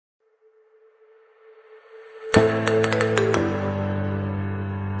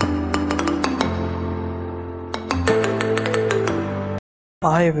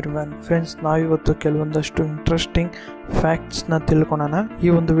Hi everyone friends, ನಾವಿವತ್ತು ಕೆಲವೊಂದಷ್ಟು interesting ಫ್ಯಾಕ್ಟ್ಸ್ನ ತಿಳ್ಕೊಳ್ಳೋಣ. ಈ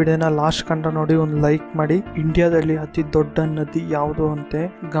ಒಂದು ವಿಡಿಯೋನ ಲಾಸ್ಟ್ ಕಂಡ ನೋಡಿ ಒಂದು ಲೈಕ್ ಮಾಡಿ. ಇಂಡಿಯಾದಲ್ಲಿ ಅತಿ ದೊಡ್ಡ ನದಿ ಯಾವುದು ಅಂತೆ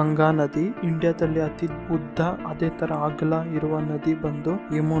ಗಂಗಾ ನದಿ. ಇಂಡಿಯಾದಲ್ಲಿ ಅತಿ ಉದ್ದ ಅದೇ ತರ ಅಗಲ ಇರುವ ನದಿ ಬಂದು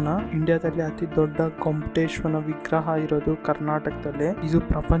ಯಮುನಾ. ಇಂಡಿಯಾದಲ್ಲಿ ಅತಿ ದೊಡ್ಡ ಗೊಮ್ಮಟೇಶ್ವರ ವಿಗ್ರಹ ಇರೋದು ಕರ್ನಾಟಕದಲ್ಲಿ. ಇದು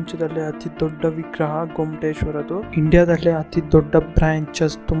ಪ್ರಪಂಚದಲ್ಲಿ ಅತಿ ದೊಡ್ಡ ವಿಗ್ರಹ ಗೊಮ್ಮಟೇಶ್ವರದು. ಇಂಡಿಯಾದಲ್ಲಿ ಅತಿ ದೊಡ್ಡ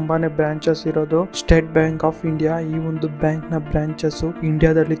ತುಂಬಾನೇ ಬ್ರಾಂಚಸ್ ಇರೋದು ಸ್ಟೇಟ್ ಬ್ಯಾಂಕ್ ಆಫ್ ಇಂಡಿಯಾ. ಈ ಒಂದು ಬ್ಯಾಂಕ್ ನ ಬ್ರಾಂಚಸ್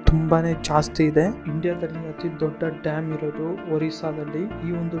ಇಂಡಿಯಾದಲ್ಲಿ ತುಂಬಾನೇ ಜಾಸ್ತಿ ಇದೆ. ಇಂಡಿಯಾದಲ್ಲಿ ಅತಿ ದೊಡ್ಡ ಡ್ಯಾಮ್ ಇರೋದು ಒರಿಸ್ಸಾದಲ್ಲಿ. ಈ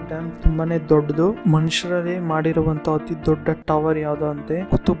ಒಂದು ಡ್ಯಾಮ್ ತುಂಬಾನೇ ದೊಡ್ಡದು. ಮನುಷ್ಯರೇ ಮಾಡಿರುವಂತಹ ಅತಿ ದೊಡ್ಡ ಟವರ್ ಯಾವುದು ಅಂತೆ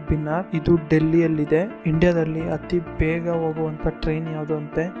ಕುತುಬ್ ಮಿನಾರ್. ಇದು ಡೆಲ್ಲಿಯಲ್ಲಿದೆ. ಇಂಡಿಯಾದಲ್ಲಿ ಅತಿ ಬೇಗ ಹೋಗುವಂತ ಟ್ರೈನ್ ಯಾವುದು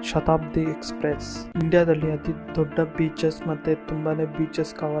ಅಂತೆ ಶತಾಬ್ದಿ ಎಕ್ಸ್ಪ್ರೆಸ್. ಇಂಡಿಯಾದಲ್ಲಿ ಅತಿ ದೊಡ್ಡ ಬೀಚಸ್ ಮತ್ತೆ ತುಂಬಾನೇ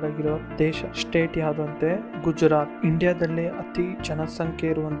ಬೀಚಸ್ ಕವರ್ ಆಗಿರೋ ದೇಶ ಸ್ಟೇಟ್ ಯಾವುದು ಅಂತೆ ಗುಜರಾತ್. ಇಂಡಿಯಾದಲ್ಲಿ ಅತಿ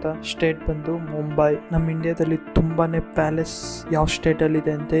ಜನಸಂಖ್ಯೆ ಇರುವಂತ ಸ್ಟೇಟ್ ಬಂದು ಮುಂಬೈ. ನಮ್ಮ ಇಂಡಿಯಾದಲ್ಲಿ ತುಂಬಾನೇ ಪ್ಯಾಲೇಸ್ ಯಾವ ಸ್ಟೇಟ್ ಅಲ್ಲಿ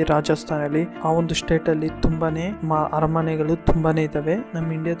ಇದೆ ಅಂತೆ ರಾಜಸ್ಥಾನಲ್ಲಿ. ಆ ಒಂದು ಸ್ಟೇಟ್ ಅಲ್ಲಿ ತುಂಬಾನೇ ಅರಮನೆಗಳು ತುಂಬಾನೇ ಇದಾವೆ. ನಮ್ಮ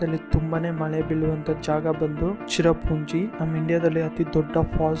ಇಂಡಿಯಾದಲ್ಲಿ ತುಂಬಾನೇ ಮಳೆ ಬೀಳುವಂತ ಜಾಗ ಬಂದು ಚಿರಪುಂಜಿ. ನಮ್ಮ ಇಂಡಿಯಾದಲ್ಲಿ ಅತಿ ದೊಡ್ಡ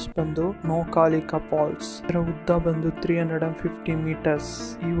ಫಾಲ್ಸ್ ಬಂದು ನೋಕಾಲಿಕಾ ಫಾಲ್ಸ್. ಇದರ ಉದ್ದ ಬಂದು 350 ಮೀಟರ್ಸ್.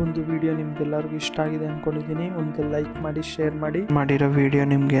 ಈ ಒಂದು ವಿಡಿಯೋ ನಿಮ್ಗೆಲ್ಲರಿಗೂ ಇಷ್ಟ ಆಗಿದೆ ಅನ್ಕೊಂಡಿದ್ದೀನಿ. ಒಂದು ಲೈಕ್ ಮಾಡಿ, ಶೇರ್ ಮಾಡಿ. ಮಾಡಿರೋ ವಿಡಿಯೋ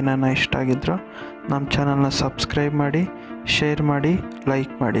ನಿಮ್ಗೆ ಏನಾನ ಇಷ್ಟ ಆಗಿದ್ರು ನಮ್ಮ ಚಾನಲ್ನ ಸಬ್ಸ್ಕ್ರೈಬ್ ಮಾಡಿ, ಶೇರ್ ಮಾಡಿ,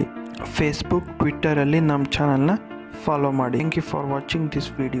 ಲೈಕ್ ಮಾಡಿ. ಫೇಸ್ಬುಕ್, ಟ್ವಿಟ್ಟರಲ್ಲಿ ನಮ್ಮ ಚಾನಲ್ನ follow ಮಾಡಿ. Thank you for watching this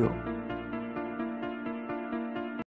video.